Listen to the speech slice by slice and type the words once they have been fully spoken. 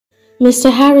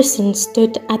Mr. Harrison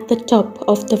stood at the top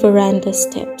of the veranda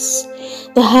steps.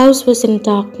 The house was in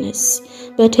darkness,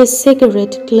 but his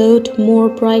cigarette glowed more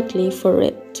brightly for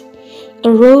it.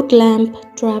 A road lamp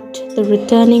trapped the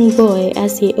returning boy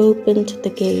as he opened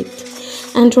the gate,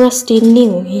 and Rusty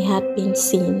knew he had been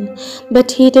seen,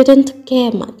 but he didn't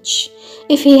care much.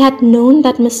 If he had known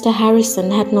that Mr.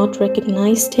 Harrison had not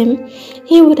recognized him,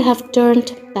 he would have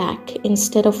turned back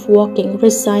instead of walking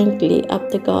resignedly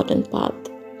up the garden path.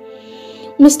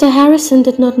 Mr. Harrison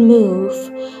did not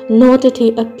move, nor did he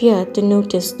appear to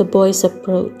notice the boy's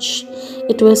approach.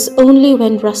 It was only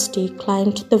when Rusty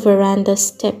climbed the veranda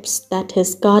steps that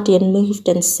his guardian moved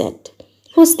and said,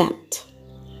 "Who's that?"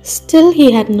 Still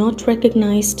he had not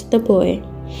recognized the boy,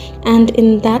 and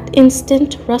in that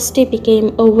instant Rusty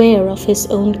became aware of his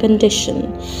own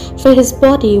condition, for his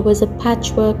body was a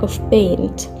patchwork of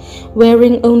paint.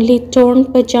 Wearing only torn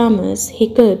pajamas, he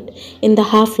could, in the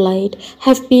half-light,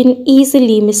 have been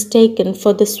easily mistaken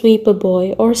for the sweeper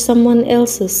boy or someone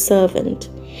else's servant.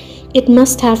 It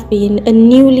must have been a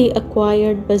newly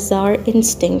acquired bizarre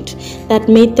instinct that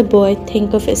made the boy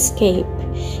think of escape.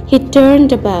 He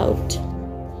turned about,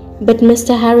 but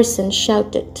Mr. Harrison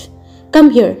shouted,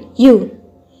 "Come here, you!"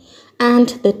 And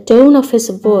the tone of his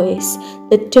voice,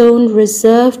 the tone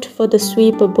reserved for the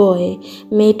sweeper boy,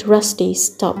 made Rusty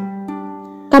stop.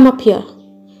 "Come up here,"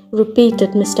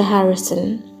 repeated Mr. Harrison.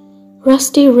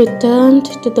 Rusty returned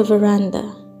to the veranda,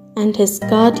 and his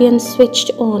guardian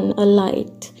switched on a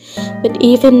light, but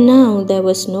even now there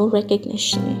was no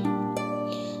recognition.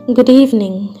 "Good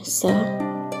evening, sir,"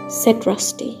 said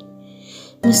Rusty.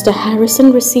 Mr.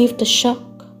 Harrison received a shock.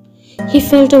 He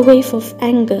felt a wave of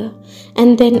anger,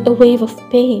 and then a wave of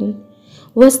pain.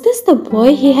 Was this the boy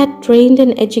he had trained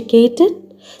and educated?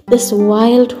 This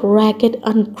wild, ragged,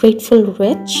 ungrateful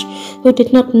wretch who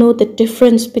did not know the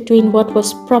difference between what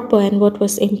was proper and what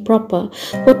was improper,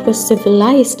 what was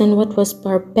civilized and what was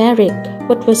barbaric,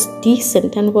 what was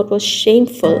decent and what was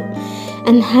shameful.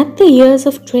 And had the years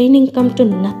of training come to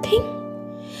nothing?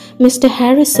 Mr.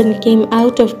 Harrison came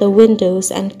out of the windows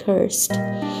and cursed.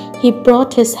 He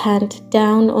brought his hand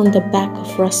down on the back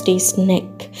of Rusty's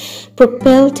neck,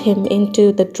 propelled him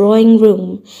into the drawing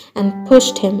room, and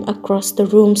pushed him across the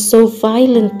room so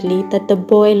violently that the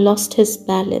boy lost his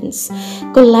balance,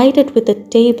 collided with the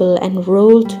table, and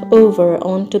rolled over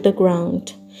onto the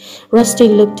ground. Rusty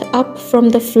looked up from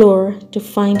the floor to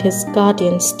find his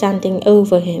guardian standing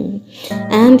over him,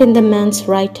 and in the man's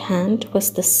right hand was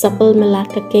the supple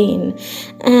Malacca cane,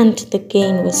 and the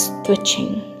cane was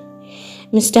twitching.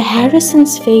 Mr.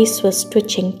 Harrison's face was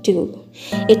twitching too.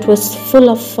 It was full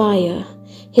of fire.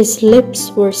 His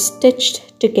lips were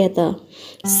stitched together,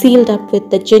 sealed up with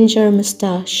the ginger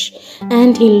mustache,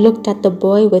 and he looked at the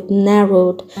boy with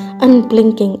narrowed,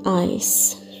 unblinking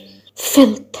eyes.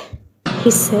 "Filth,"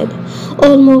 he said,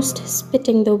 almost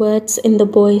spitting the words in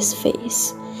the boy's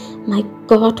face. "My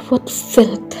God, what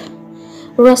filth!"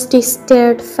 Rusty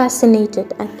stared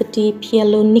fascinated at the deep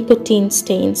yellow nicotine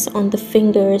stains on the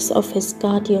fingers of his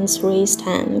guardian's raised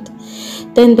hand.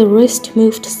 Then the wrist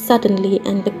moved suddenly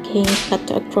and the cane cut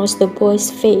across the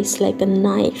boy's face like a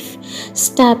knife,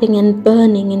 stabbing and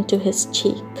burning into his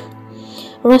cheek.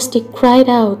 Rusty cried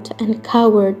out and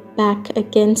cowered back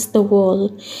against the wall.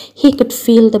 He could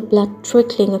feel the blood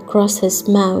trickling across his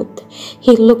mouth.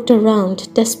 He looked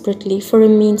around desperately for a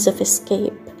means of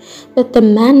escape. But the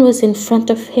man was in front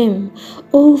of him,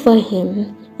 over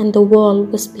him, and the wall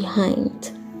was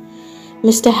behind.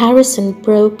 Mr. Harrison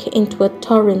broke into a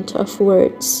torrent of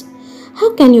words.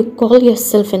 "How can you call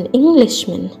yourself an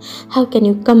Englishman? How can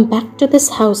you come back to this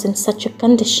house in such a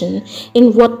condition?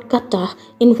 In what gutter,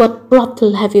 in what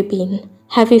brothel have you been?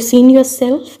 Have you seen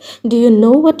yourself? Do you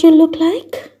know what you look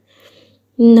like?"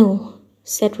 "No,"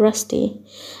 said Rusty,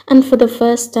 and for the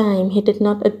first time he did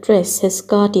not address his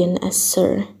guardian as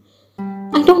sir.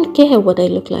 "I don't care what I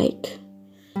look like."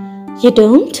 "You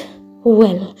don't?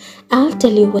 Well, I'll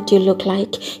tell you what you look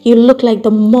like. You look like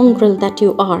the mongrel that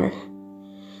you are."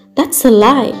 "That's a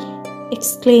lie,"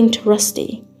 exclaimed Rusty.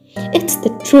 "It's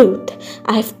the truth.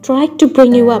 I've tried to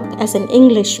bring you up as an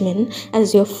Englishman,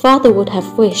 as your father would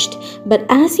have wished, but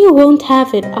as you won't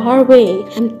have it our way,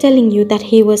 I'm telling you that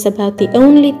he was about the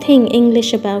only thing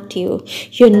English about you.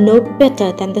 You're no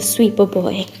better than the sweeper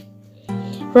boy."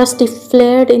 Rusty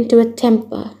flared into a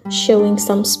temper, showing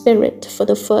some spirit for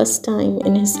the first time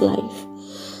in his life.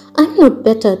 "I'm not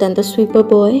better than the sweeper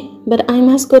boy, but I'm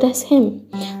as good as him.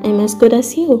 I'm as good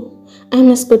as you. I'm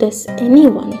as good as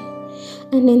anyone."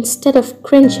 And instead of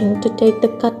cringing to take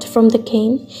the cut from the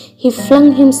cane, he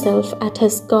flung himself at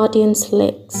his guardian's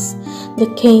legs.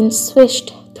 The cane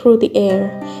swished through the air,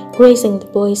 grazing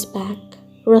the boy's back.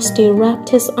 Rusty wrapped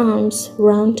his arms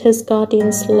round his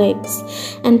guardian's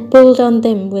legs and pulled on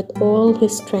them with all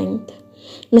his strength.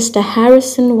 Mr.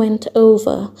 Harrison went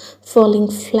over,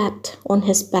 falling flat on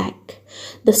his back.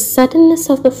 The suddenness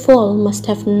of the fall must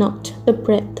have knocked the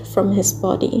breath from his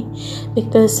body,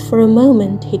 because for a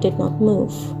moment he did not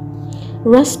move.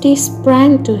 Rusty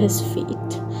sprang to his feet.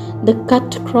 The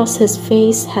cut across his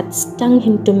face had stung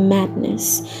him to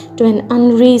madness, to an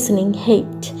unreasoning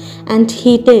hate, and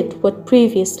he did what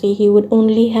previously he would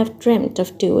only have dreamt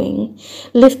of doing.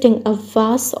 Lifting a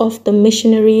vase of the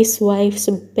missionary's wife's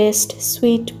best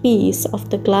sweet peas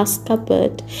off the glass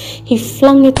cupboard, he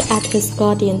flung it at his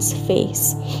guardian's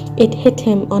face. It hit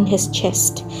him on his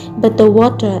chest, but the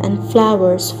water and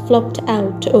flowers flopped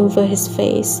out over his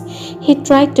face. He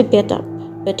tried to get up,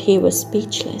 but he was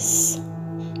speechless.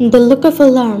 The look of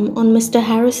alarm on Mr.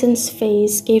 Harrison's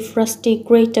face gave Rusty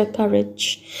greater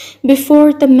courage.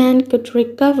 Before the man could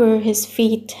recover his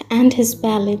feet and his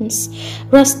balance,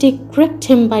 Rusty gripped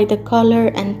him by the collar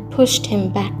and pushed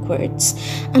him backwards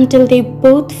until they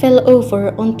both fell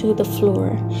over onto the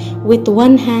floor. With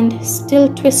one hand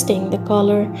still twisting the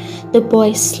collar, the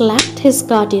boy slapped his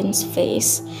guardian's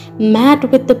face.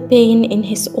 Mad with the pain in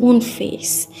his own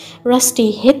face,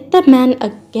 Rusty hit the man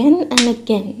again and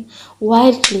again,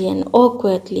 wildly and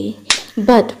awkwardly,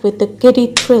 but with the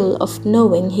giddy thrill of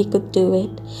knowing he could do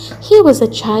it. He was a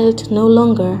child no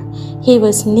longer. He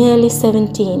was nearly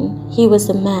 17. He was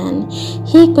a man.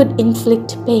 He could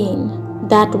inflict pain.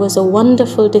 That was a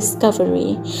wonderful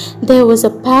discovery. There was a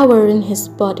power in his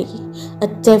body, a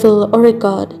devil or a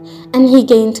god, and he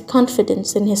gained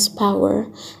confidence in his power,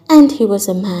 and he was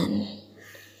a man.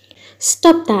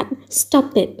 "Stop that!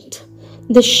 Stop it!"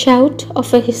 The shout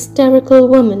of a hysterical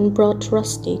woman brought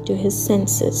Rusty to his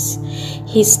senses.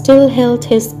 He still held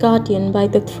his guardian by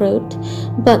the throat,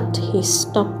 but he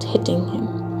stopped hitting him.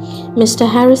 Mr.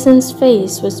 Harrison's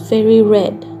face was very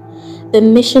red. The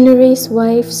missionary's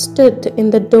wife stood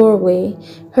in the doorway,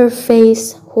 her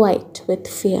face white with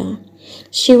fear.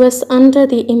 She was under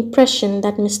the impression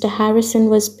that Mr. Harrison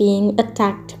was being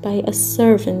attacked by a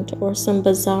servant or some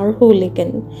bizarre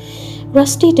hooligan.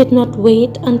 Rusty did not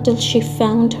wait until she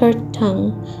found her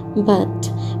tongue, but,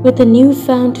 with a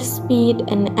newfound speed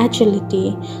and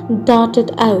agility,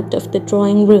 darted out of the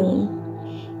drawing room.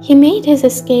 He made his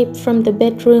escape from the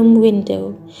bedroom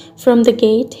window. From the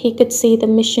gate he could see the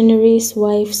missionary's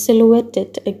wife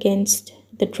silhouetted against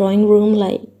the drawing room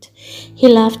light. He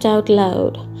laughed out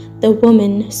loud. The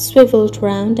woman swiveled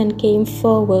round and came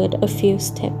forward a few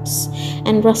steps,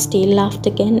 and Rusty laughed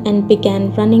again and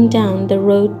began running down the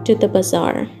road to the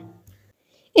bazaar.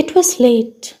 It was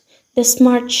late. The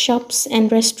smart shops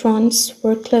and restaurants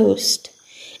were closed.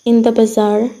 In the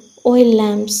bazaar, oil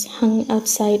lamps hung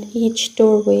outside each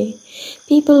doorway.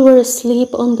 People were asleep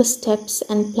on the steps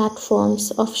and platforms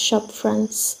of shop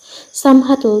fronts, some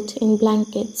huddled in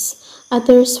blankets,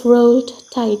 others rolled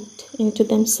tight into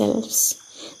themselves.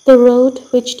 The road,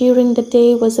 which during the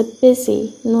day was a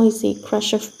busy, noisy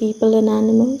crush of people and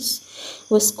animals,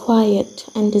 was quiet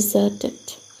and deserted.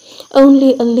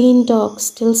 Only a lean dog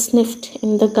still sniffed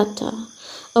in the gutter.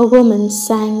 A woman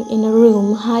sang in a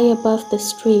room high above the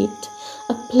street,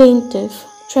 a plaintive,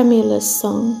 tremulous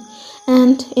song,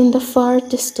 and in the far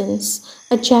distance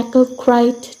a jackal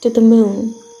cried to the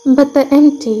moon. But the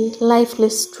empty,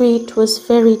 lifeless street was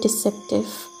very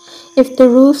deceptive. If the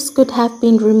roofs could have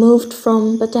been removed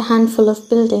from but a handful of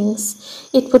buildings,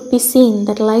 it would be seen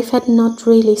that life had not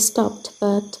really stopped,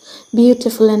 but,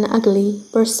 beautiful and ugly,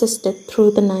 persisted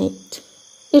through the night.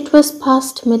 It was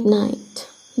past midnight,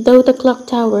 though the clock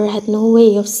tower had no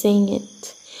way of saying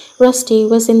it. Rusty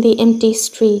was in the empty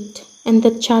street, and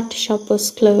the chart shop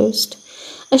was closed.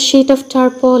 A sheet of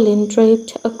tarpaulin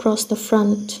draped across the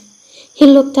front. He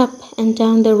looked up and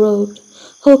down the road,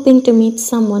 hoping to meet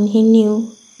someone he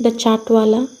knew. The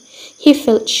chartwala, he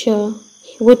felt sure,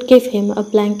 would give him a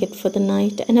blanket for the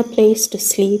night and a place to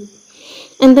sleep.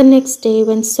 And the next day,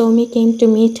 when Somi came to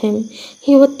meet him,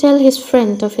 he would tell his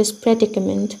friend of his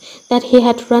predicament, that he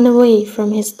had run away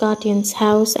from his guardian's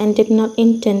house and did not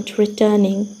intend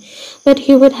returning. But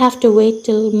he would have to wait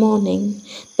till morning.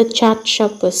 The chart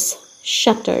shop was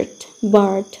shuttered,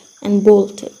 barred, and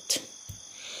bolted.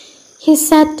 He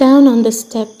sat down on the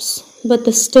steps, but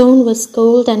the stone was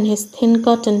cold and his thin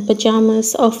cotton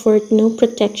pajamas offered no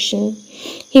protection.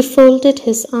 He folded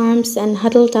his arms and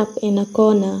huddled up in a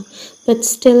corner, but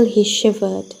still he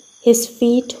shivered. His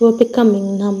feet were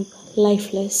becoming numb,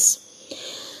 lifeless.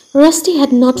 Rusty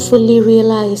had not fully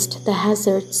realized the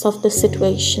hazards of the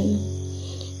situation.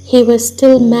 He was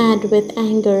still mad with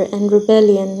anger and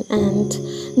rebellion, and,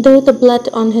 though the blood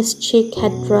on his cheek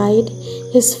had dried,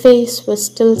 his face was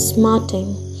still smarting.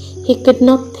 He could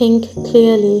not think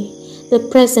clearly. The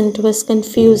present was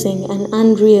confusing and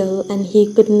unreal, and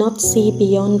he could not see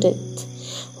beyond it.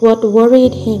 What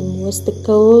worried him was the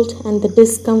cold and the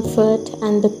discomfort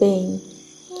and the pain.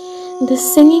 The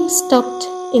singing stopped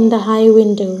in the high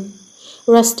window.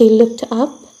 Rusty looked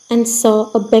up and saw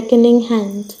a beckoning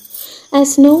hand.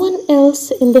 As no one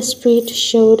else in the street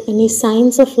showed any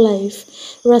signs of life,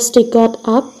 Rusty got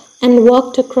up and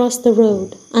walked across the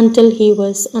road until he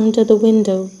was under the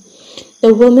window.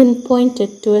 The woman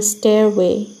pointed to a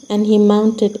stairway, and he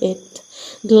mounted it,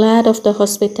 glad of the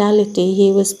hospitality he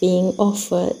was being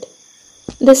offered.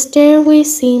 The stairway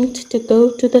seemed to go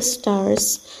to the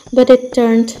stars, but it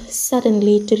turned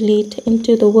suddenly to lead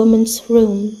into the woman's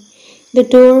room. The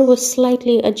door was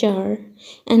slightly ajar,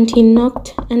 and he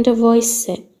knocked, and a voice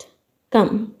said,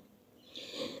 "Come."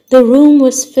 The room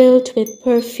was filled with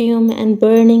perfume and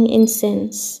burning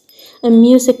incense. A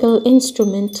musical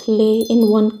instrument lay in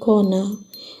one corner.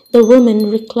 The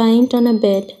woman reclined on a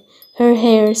bed, her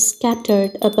hair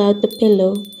scattered about the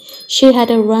pillow. She had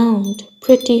a round,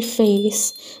 pretty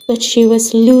face, but she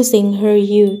was losing her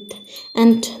youth,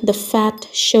 and the fat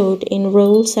showed in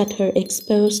rolls at her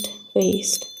exposed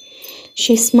waist.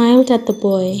 She smiled at the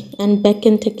boy and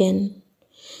beckoned again.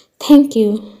 "Thank you,"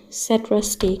 said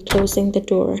Rusty, closing the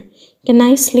door. "Can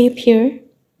I sleep here?"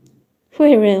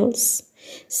 "Where else?"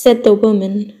 said the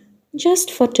woman. "Just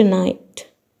for tonight."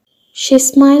 She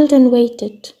smiled and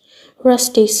waited.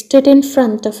 Rusty stood in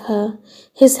front of her,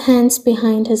 his hands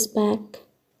behind his back.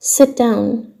 "Sit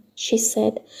down," she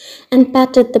said, and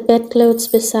patted the bedclothes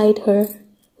beside her.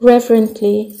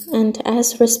 Reverently and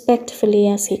as respectfully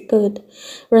as he could,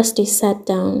 Rusty sat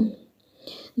down.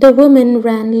 The woman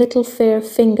ran little fair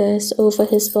fingers over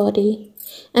his body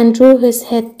and drew his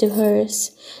head to hers.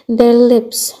 Their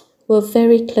lips were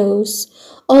very close,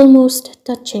 almost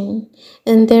touching,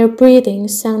 and their breathing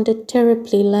sounded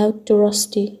terribly loud to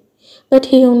Rusty. But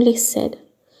he only said,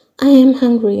 "I am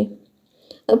hungry."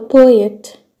 "A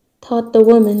poet," thought the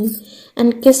woman,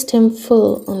 and kissed him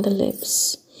full on the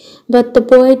lips. But the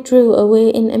boy drew away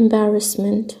in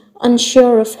embarrassment,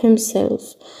 unsure of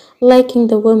himself, liking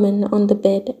the woman on the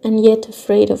bed and yet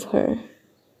afraid of her.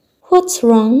 "What's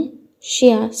wrong?"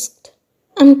 she asked.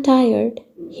 "I'm tired,"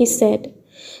 he said.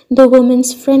 The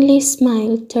woman's friendly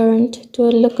smile turned to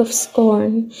a look of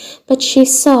scorn, but she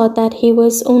saw that he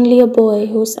was only a boy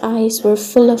whose eyes were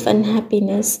full of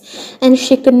unhappiness, and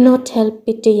she could not help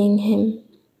pitying him.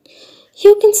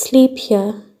 "You can sleep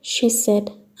here," she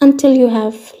said, "until you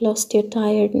have lost your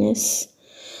tiredness."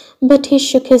 But he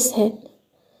shook his head.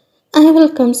 "I will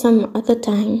come some other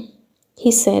time,"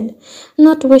 he said,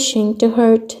 not wishing to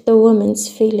hurt the woman's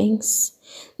feelings.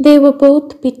 They were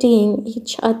both pitying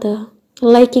each other,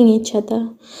 liking each other,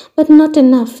 but not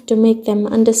enough to make them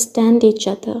understand each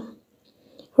other.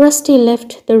 Rusty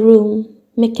left the room.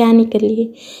 Mechanically,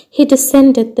 he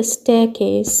descended the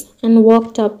staircase and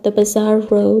walked up the bazaar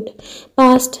road,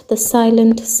 past the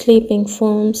silent sleeping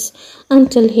forms,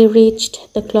 until he reached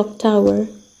the clock tower.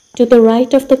 To the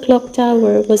right of the clock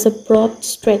tower was a broad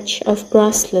stretch of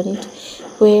grassland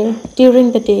where, during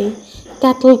the day,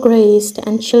 cattle grazed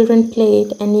and children played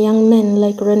and young men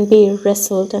like Ranbir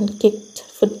wrestled and kicked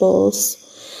footballs.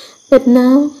 But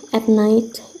now, at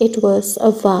night, it was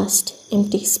a vast,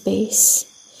 empty space.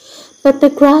 But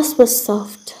the grass was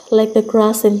soft, like the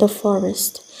grass in the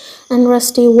forest, and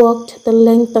Rusty walked the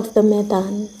length of the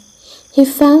Maidan. He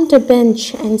found a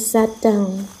bench and sat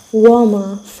down,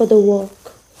 warmer for the walk.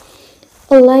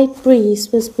 A light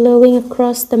breeze was blowing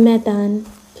across the Maidan,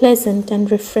 pleasant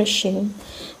and refreshing,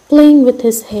 playing with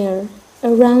his hair.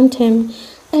 Around him,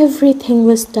 everything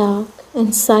was dark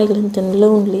and silent and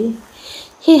lonely.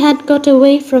 He had got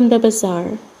away from the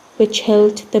bazaar, which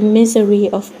held the misery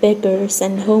of beggars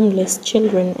and homeless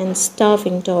children and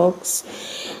starving dogs,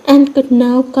 and could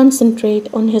now concentrate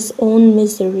on his own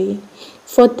misery,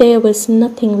 for there was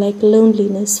nothing like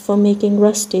loneliness for making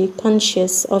Rusty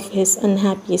conscious of his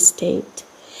unhappy state.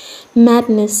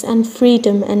 Madness and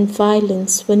freedom and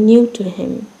violence were new to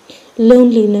him.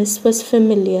 Loneliness was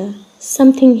familiar,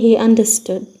 something he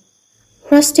understood.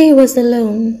 Rusty was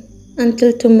alone.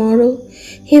 Until tomorrow,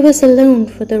 he was alone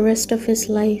for the rest of his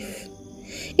life.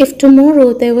 If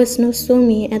tomorrow there was no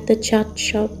Somi at the chaat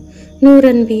shop, no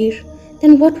Ranbir,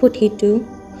 then what would he do?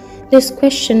 This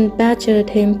question badgered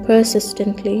him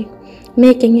persistently,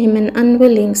 making him an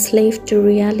unwilling slave to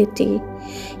reality.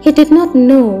 He did not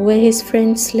know where his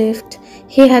friends lived.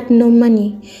 He had no money.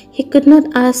 He could not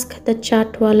ask the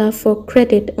chatwala for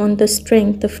credit on the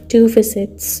strength of 2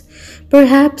 visits.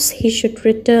 Perhaps he should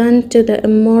return to the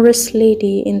amorous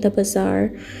lady in the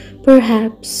bazaar.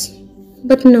 Perhaps.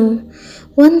 But no,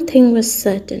 one thing was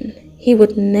certain. He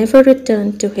would never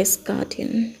return to his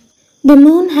guardian. The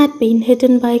moon had been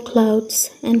hidden by clouds,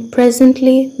 and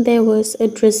presently there was a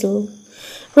drizzle.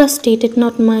 Rusty did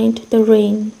not mind the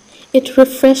rain. It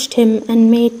refreshed him and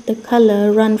made the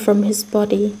color run from his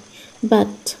body.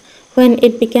 But when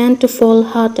it began to fall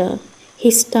harder, he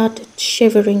started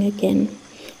shivering again.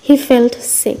 He felt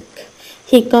sick.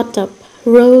 He got up,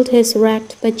 rolled his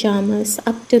ragged pajamas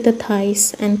up to the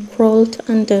thighs, and crawled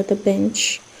under the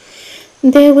bench.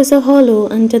 There was a hollow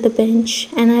under the bench,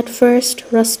 and at first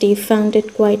Rusty found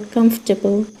it quite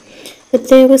comfortable. But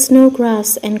there was no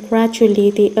grass, and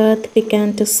gradually the earth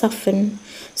began to soften.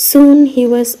 Soon he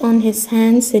was on his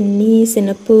hands and knees in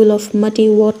a pool of muddy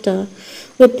water,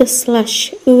 with the slush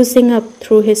oozing up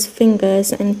through his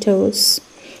fingers and toes.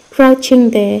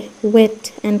 Crouching there,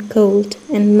 wet and cold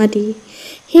and muddy,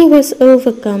 he was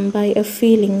overcome by a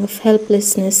feeling of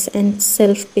helplessness and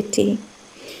self-pity.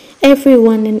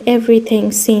 Everyone and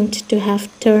everything seemed to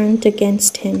have turned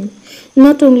against him,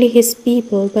 not only his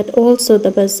people but also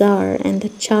the bazaar and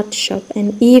the chaat shop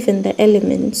and even the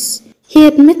elements. He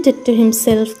admitted to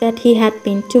himself that he had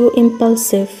been too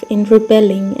impulsive in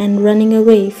rebelling and running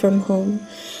away from home.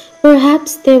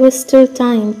 Perhaps there was still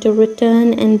time to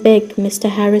return and beg Mr.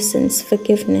 Harrison's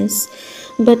forgiveness,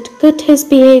 but could his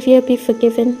behavior be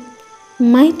forgiven?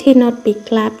 Might he not be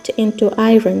clapped into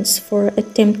irons for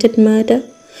attempted murder?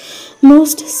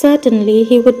 Most certainly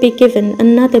he would be given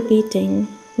another beating,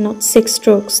 not 6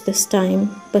 strokes this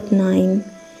time, but 9.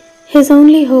 His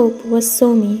only hope was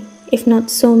Somi. If not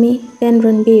Somi, then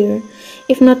Ranbir.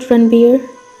 If not Ranbir,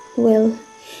 well,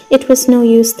 it was no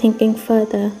use thinking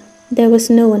further. There was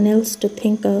no one else to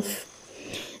think of.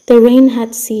 The rain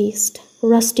had ceased.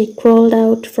 Rusty crawled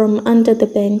out from under the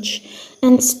bench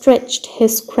and stretched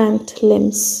his cramped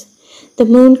limbs. The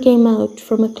moon came out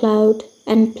from a cloud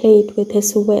and played with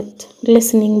his wet,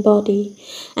 glistening body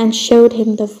and showed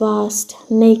him the vast,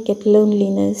 naked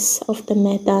loneliness of the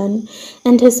Maidan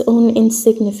and his own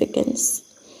insignificance.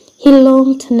 He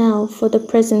longed now for the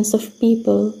presence of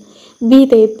people, be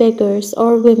they beggars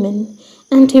or women,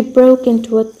 and he broke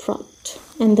into a trot,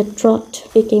 and the trot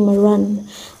became a run,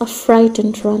 a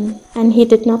frightened run, and he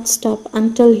did not stop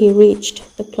until he reached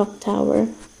the clock tower.